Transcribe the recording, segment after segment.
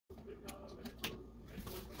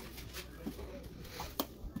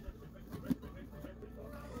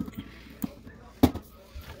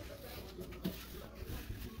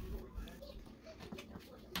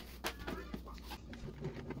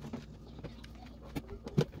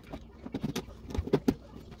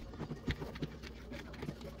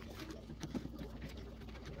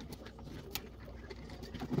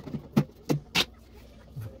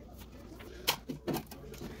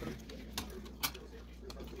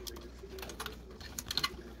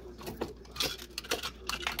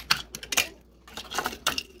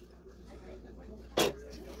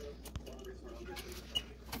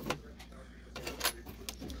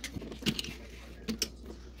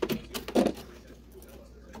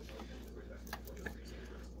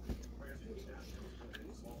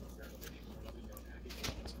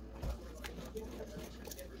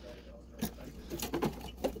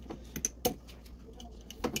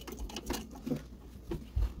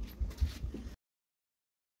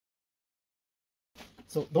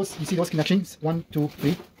So those, you see those connections, 1, 2,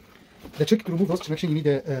 3. The trick to remove those connections, you need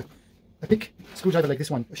a pick screwdriver like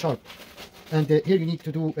this one, sharp. And here you need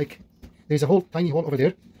to do like, there's a hole, tiny hole over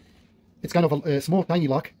there. It's kind of a small, tiny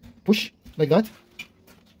lock. Push like that,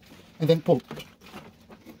 and then pull.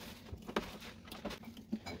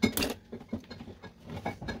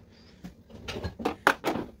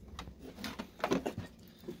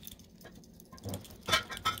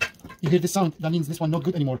 You hear this sound, that means this one not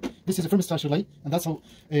good anymore. This is a thermostat relay, and that's how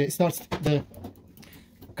it starts the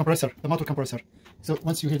compressor, the motor compressor. So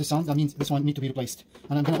once you hear the sound, that means this one needs to be replaced.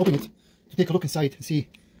 And I'm going to open it to take a look inside and see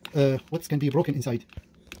what can be broken inside.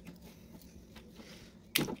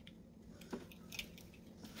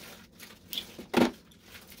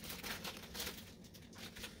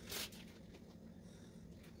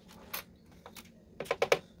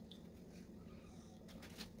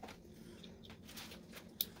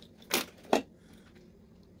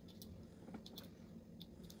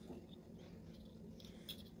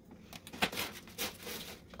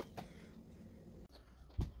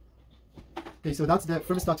 Okay, so that's the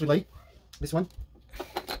thermostat relay, this one,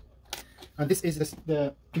 and this is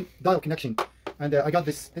the dial connection. And I got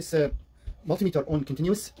this multimeter on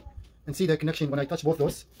continuous, and see the connection when I touch both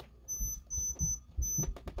those.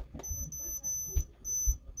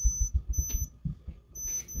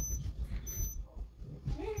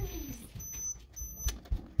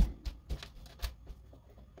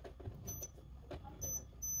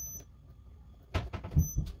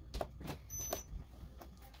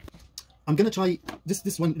 I'm gonna try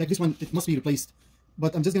this one, like this one, it must be replaced,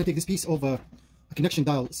 but I'm just gonna take this piece of a connection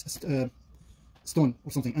dial stone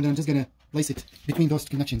or something, and then I'm just gonna place it between those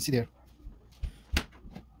connections. See there?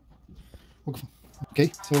 Okay,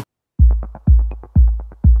 so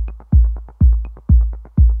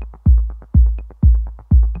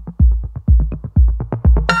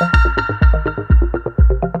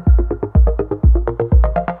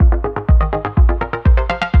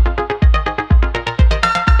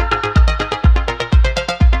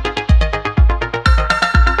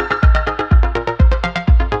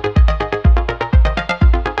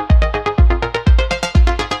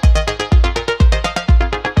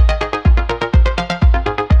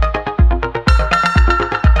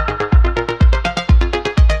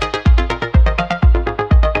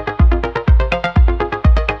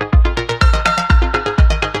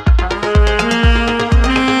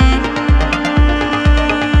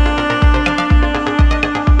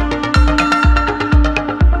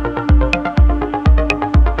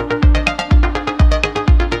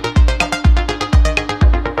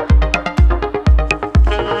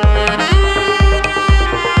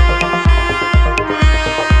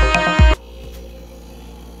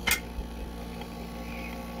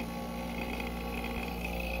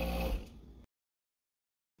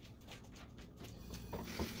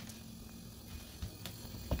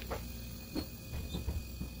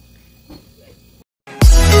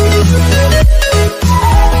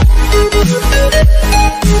We'll be right back.